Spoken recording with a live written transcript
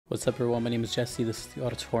What's up, everyone? My name is Jesse. This is the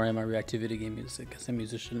Auditorium. I react to video game music as a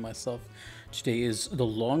musician myself. Today is the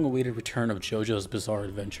long-awaited return of JoJo's Bizarre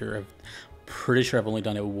Adventure. I'm pretty sure I've only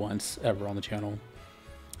done it once ever on the channel.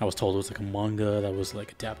 I was told it was like a manga that was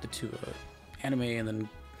like adapted to anime and then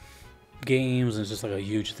games, and it's just like a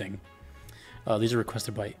huge thing. These are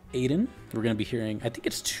requested by Aden. We're going to be hearing, I think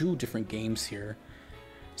it's 2 different games here.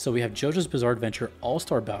 So we have JoJo's Bizarre Adventure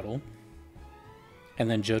All-Star Battle, and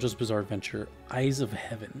then JoJo's Bizarre Adventure Eyes of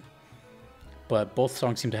Heaven. But both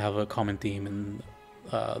songs seem to have a common theme, and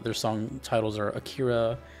their song titles are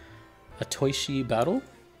Akira Otoishi Battle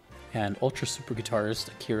and Ultra Super Guitarist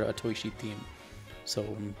Akira Otoishi Theme. So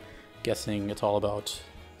I'm guessing it's all about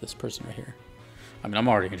this person right here. I mean, I'm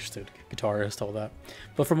already interested, guitarist, all that.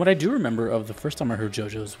 But from what I do remember of the first time I heard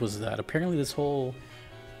JoJo's was that apparently this whole,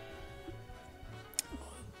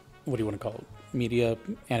 what do you want to call it? Media,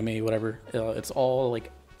 anime, whatever. It's all like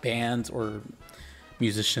bands or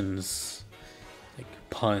musicians, like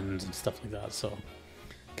puns and stuff like that. So,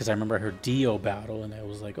 because I remember I heard Dio Battle and I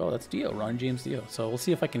was like, oh, that's Dio, Ron James Dio. So we'll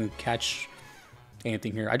see if I can catch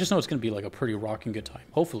anything here. I just know it's going to be like a pretty rocking good time,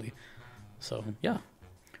 hopefully. So yeah,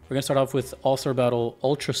 we're going to start off with All-Star Battle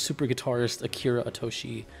Ultra Super Guitarist Akira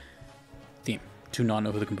Otoishi theme. Do not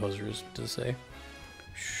know who the composer is, does it say?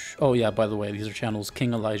 Oh yeah, by the way, these are channels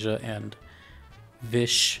King Elijah and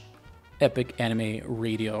Vish Epic Anime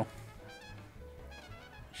Radio.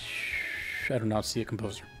 I do not see a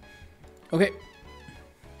composer. Okay.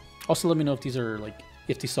 Also, let me know if these are like,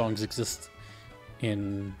 if these songs exist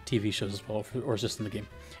in TV shows as well, or just in the game.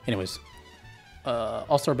 Anyways,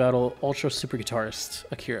 All-Star Battle Ultra Super Guitarist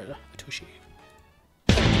Akira Otoishi.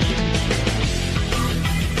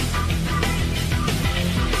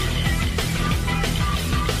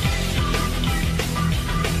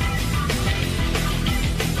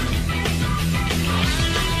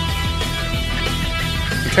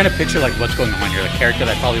 I'm trying to picture like what's going on here. The character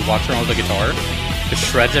that probably walks around with a guitar, just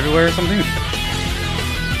shreds everywhere or something.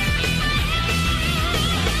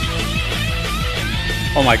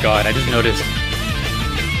 Oh my god, I just noticed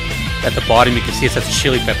at the bottom you can see it says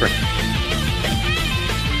chili pepper.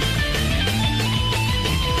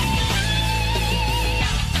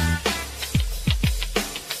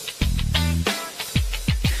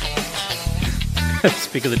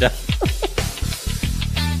 Speak of the devil.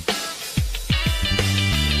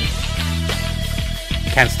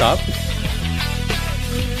 Can't stop.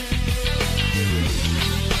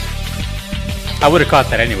 I would have caught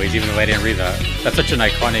that anyways, even if I didn't read that. That's such an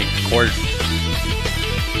iconic chord.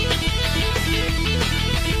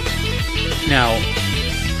 Now,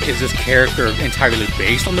 is this character entirely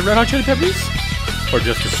based on the Red Hot Chili Peppers? Or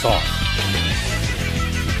just a song?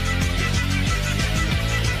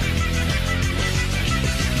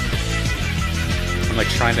 I'm like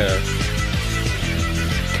trying to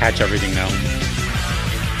catch everything now.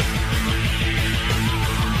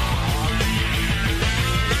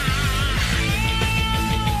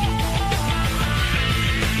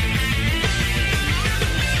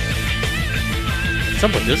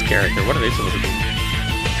 What's up with this character? What are they supposed to be?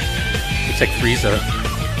 It's like Frieza,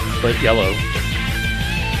 but yellow.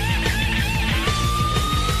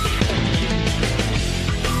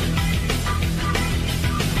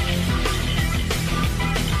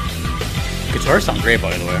 Guitars sound great,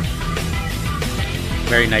 by the way.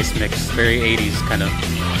 Very nice mix. Very 80s kind of.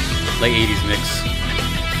 Late 80s mix.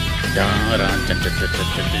 Dun, dun, dun, dun, dun,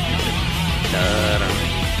 dun, dun, dun.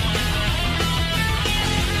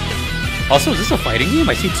 Also, is this a fighting game?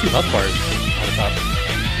 I see 2 health bars on the top.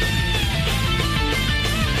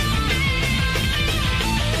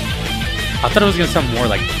 I thought it was going to sound more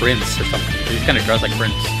like Prince or something. He's kind of dressed like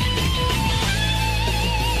Prince.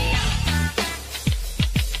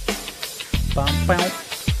 Bum, bum.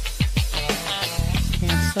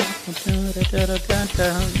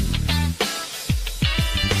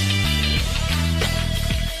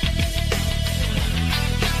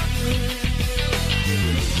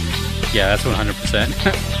 Yeah, that's 100%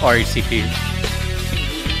 RHCP.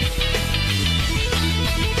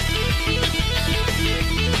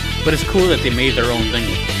 But it's cool that they made their own thing,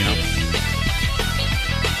 you know?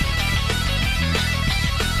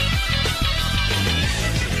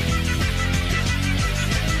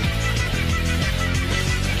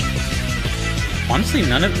 Honestly,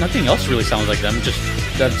 nothing else really sounds like them, just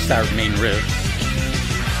that's that main riff.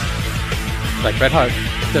 Like Red Hot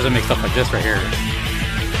doesn't make stuff like this right here.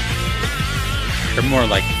 They're more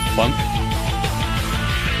like funk.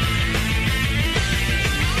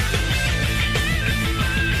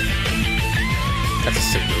 That's a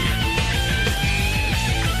sick move.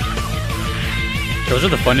 Those are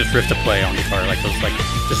the funnest riffs to play on guitar, like those, like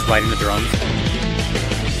just riding the drums.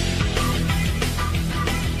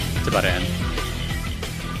 about to end.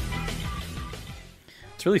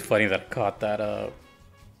 It's really funny that I caught that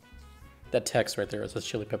that text right there. It says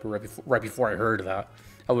Chili Pepper right before I heard that.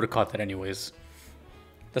 I would have caught that anyways.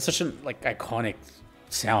 That's such an like iconic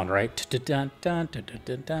sound, right? It's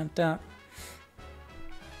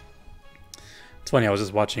funny. I was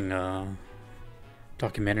just watching a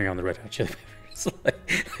documentary on the Red Hot Chili Peppers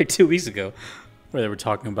like 2 weeks ago, where they were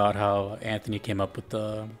talking about how Anthony came up with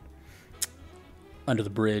the Under the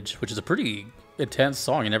Bridge, which is a pretty intense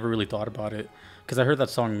song. I never really thought about it because I heard that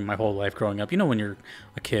song my whole life growing up. You know, when you're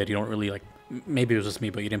a kid, you don't really like. Maybe it was just me,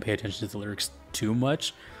 but you didn't pay attention to the lyrics too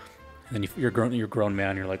much. And then you're a grown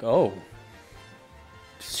man. You're like, oh,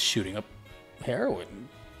 just shooting up heroin.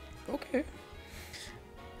 Okay.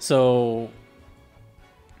 So,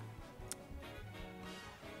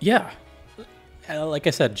 yeah, like I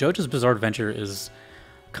said, JoJo's Bizarre Adventure is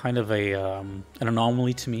kind of an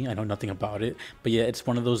anomaly to me. I know nothing about it, but yeah, it's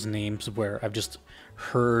one of those names where I've just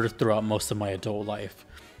heard throughout most of my adult life,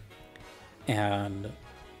 and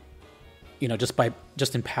you know,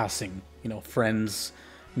 just in passing, you know, friends,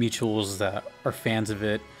 mutuals that are fans of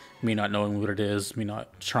it, me not knowing what it is, me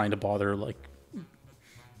not trying to bother like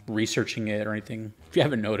researching it or anything. If you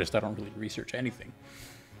haven't noticed, I don't really research anything.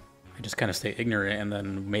 I just kind of stay ignorant, and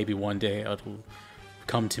then maybe one day it'll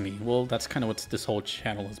come to me. Well, that's kind of what this whole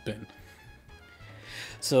channel has been.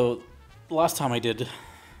 So the last time I did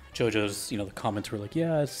JoJo's, you know, the comments were like,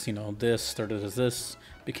 yes, you know, this started as this,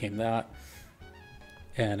 became that.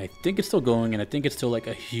 And I think it's still going, and I think it's still like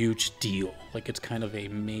a huge deal. Like it's kind of a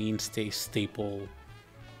mainstay staple,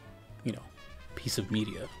 you know, piece of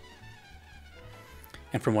media.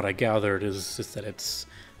 And from what I gathered is that it's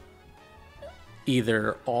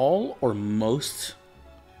either all or most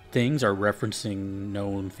things are referencing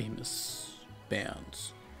known famous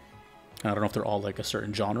bands. And I don't know if they're all like a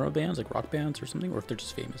certain genre of bands, like rock bands or something, or if they're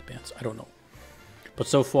just famous bands. I don't know. But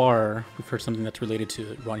so far, we've heard something that's related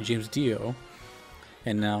to Ronnie James Dio.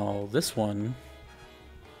 And now this one,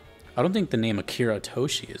 I don't think the name Akira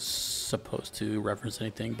Otoishi is supposed to reference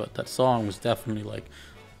anything, but that song was definitely like,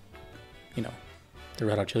 you know, the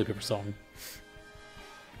Red Hot Chili Pepper song.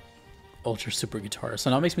 Ultra super guitar. So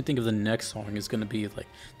now it makes me think of the next song is going to be like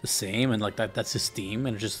the same, and like that's his theme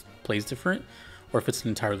and it just plays different, or if it's an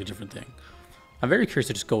entirely different thing. I'm very curious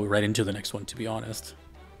to just go right into the next one, to be honest.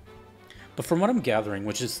 But from what I'm gathering,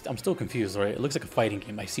 which is, I'm still confused, right? It looks like a fighting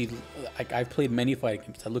game. I see, I've played many fighting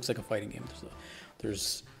games. That looks like a fighting game.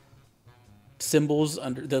 There's symbols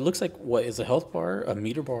under, that looks like, what is a health bar, a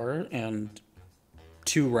meter bar, and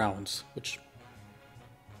 2 rounds, which,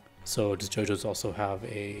 so does JoJo's also have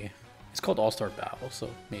a, it's called All-Star Battle, so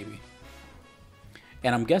maybe.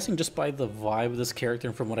 And I'm guessing just by the vibe of this character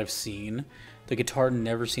and from what I've seen, the guitar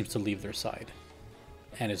never seems to leave their side.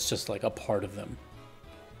 And it's just like a part of them.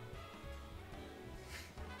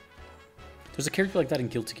 There's a character like that in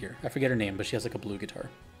Guilty Gear. I forget her name, but she has like a blue guitar.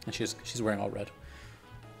 And she's wearing all red.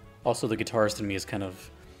 Also, the guitarist in me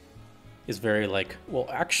is very like, well,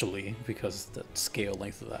 actually, because the scale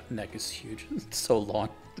length of that neck is huge. It's so long.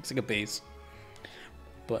 Looks like a bass.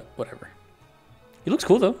 But whatever. He looks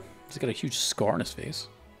cool though. He's got a huge scar on his face.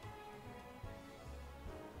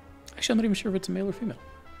 Actually, I'm not even sure if it's a male or female.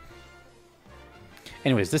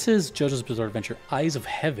 Anyways, this is JoJo's Bizarre Adventure Eyes of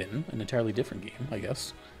Heaven, an entirely different game, I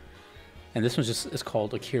guess. And this one is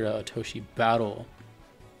called Akira Otoishi Battle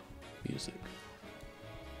Music.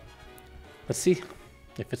 Let's see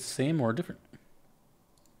if it's the same or different.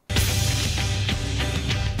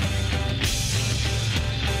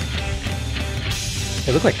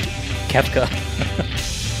 They look like Kefka.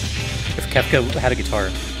 If Kefka had a guitar.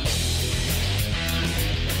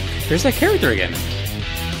 There's that character again.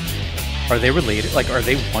 Are they related? Like, are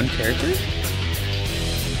they one character?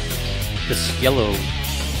 This yellow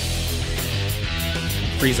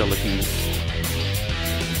Frieza looking.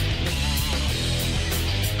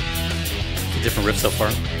 It's a different riff so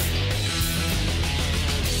far.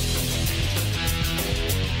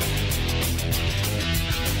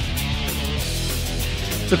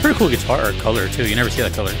 It's a pretty cool guitar color too. You never see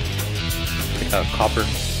that color. Like a copper.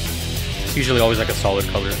 It's usually always like a solid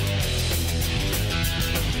color.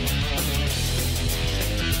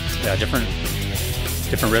 Yeah, different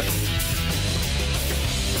riff.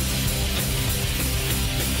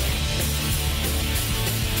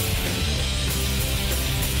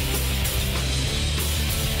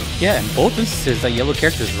 Yeah, in both instances, that yellow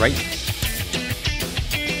character is right.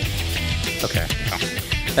 Okay. Oh.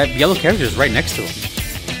 That yellow character is right next to him.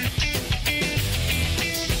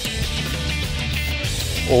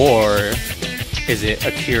 Or is it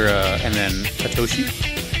Akira and then Otoishi?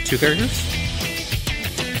 2 characters?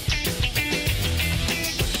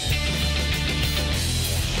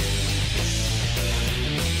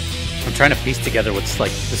 trying to piece together what's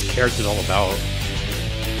like this character's all about.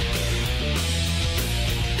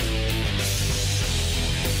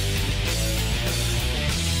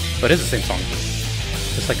 But it is the same song.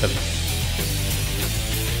 Just like a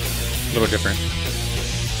little different.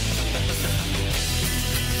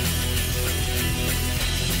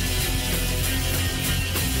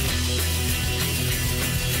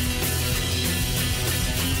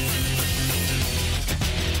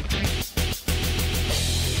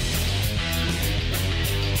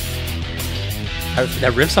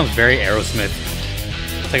 That riff sounds very Aerosmith.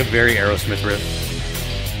 It's like a very Aerosmith riff.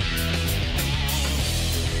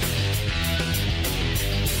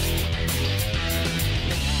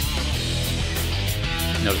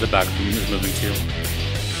 Notice the background is moving too.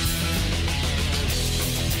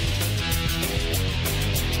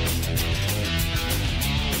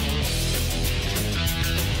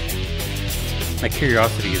 My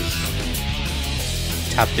curiosity is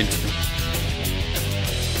tapped into.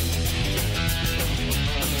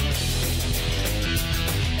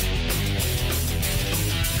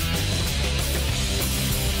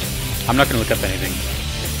 I'm not gonna look up anything.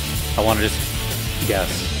 I want to just guess.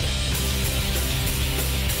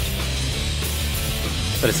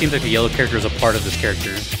 But it seems like the yellow character is a part of this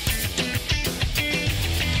character.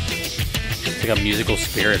 It's like a musical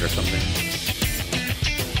spirit or something.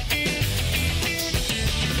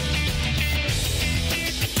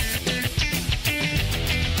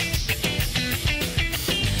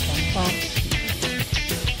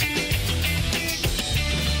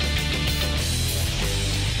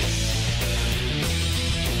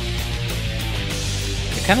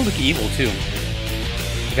 They kind of look evil too.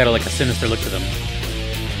 They got like a sinister look to them.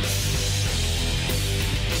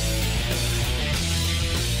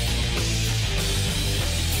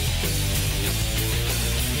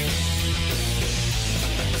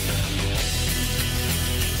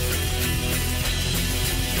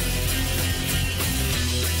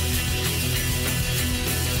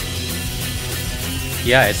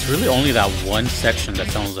 Yeah, it's really only that one section that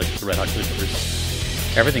sounds like the Red Hot Chili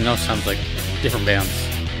Peppers. Everything else sounds like different bands.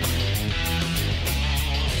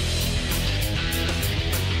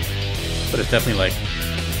 But it's definitely like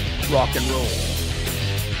rock and roll.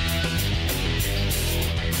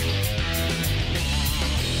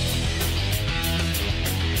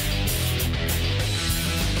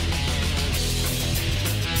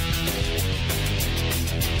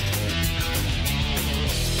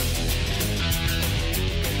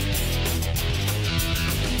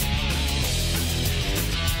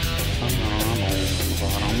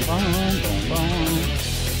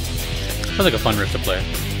 Sounds like a fun riff to play.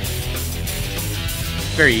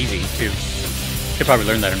 Very easy, too. Could probably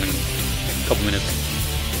learn that in a couple minutes.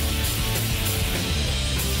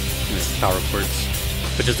 And this is power chords.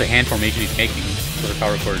 But just the hand formation he's making for the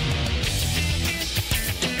power chord.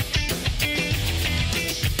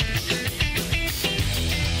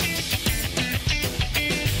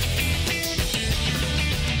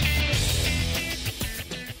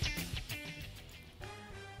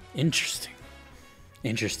 Interesting.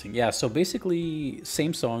 Interesting. Yeah, so basically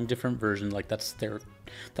same song, different version, like that's their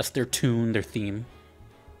tune, their theme.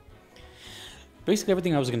 Basically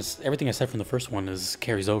everything I said from the first one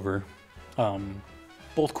carries over.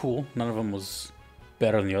 Both cool. None of them was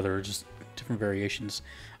better than the other, just different variations.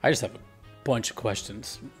 I just have a bunch of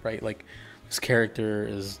questions, right? Like this character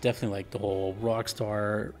is definitely like the whole rock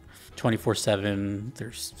star 24/7.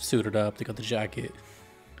 They're suited up, they got the jacket.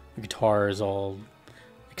 The guitar is all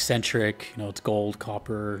eccentric, you know, it's gold,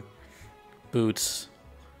 copper, boots,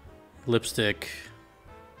 lipstick.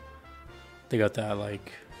 They got that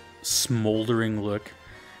like smoldering look,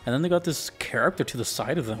 and then they got this character to the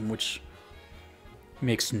side of them, which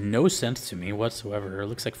makes no sense to me whatsoever. It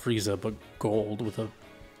looks like Frieza, but gold with a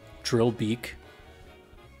drill beak.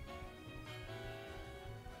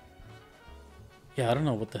 Yeah, I don't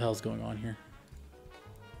know what the hell's going on here.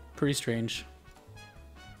 Pretty strange.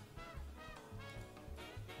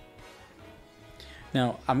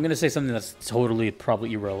 Now, I'm going to say something that's totally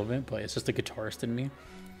probably irrelevant, but it's just the guitarist in me.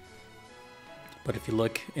 But if you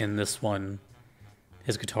look in this one,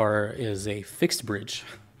 his guitar is a fixed bridge.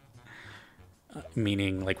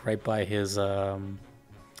 Meaning, like, right by his, look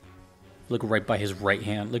right by his right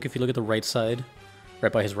hand. Look, if you look at the right side,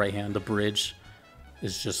 right by his right hand, the bridge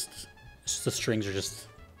is just the strings are just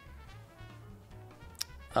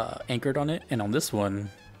anchored on it. And on this one,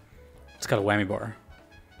 it's got a whammy bar.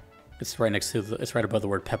 It's right next to it's right above the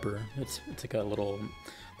word pepper. It's like a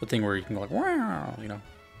the thing where you can go like, wow, you know.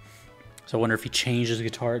 So I wonder if he changed his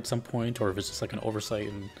guitar at some point, or if it's just like an oversight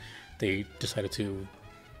and they decided to,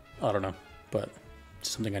 I don't know, but it's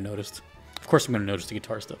something I noticed. Of course I'm going to notice the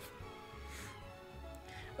guitar stuff.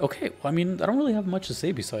 Okay, well, I mean, I don't really have much to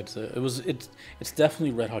say besides it. It's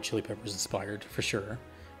definitely Red Hot Chili Peppers inspired for sure.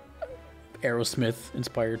 Aerosmith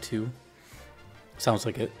inspired too. Sounds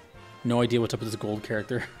like it. No idea what's up with this gold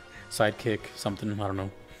character, sidekick, something, I don't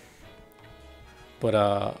know.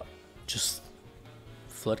 But just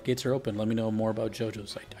floodgates are open. Let me know more about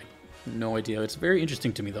JoJo's. I no idea. It's very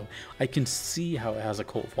interesting to me though. I can see how it has a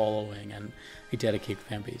cult following and a dedicated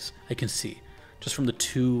fan base. I can see just from the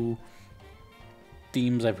two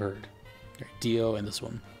themes I've heard, Dio and this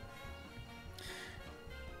one.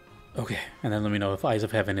 Okay, and then let me know if Eyes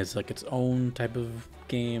of Heaven is like its own type of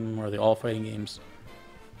game or are they all fighting games.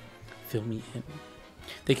 Fill me in.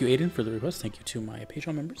 Thank you, Aden, for the request. Thank you to my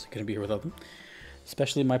Patreon members. I couldn't be here without them.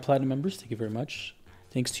 Especially my Platinum members. Thank you very much.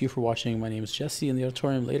 Thanks to you for watching. My name is Jesse in the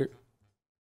auditorium. Later.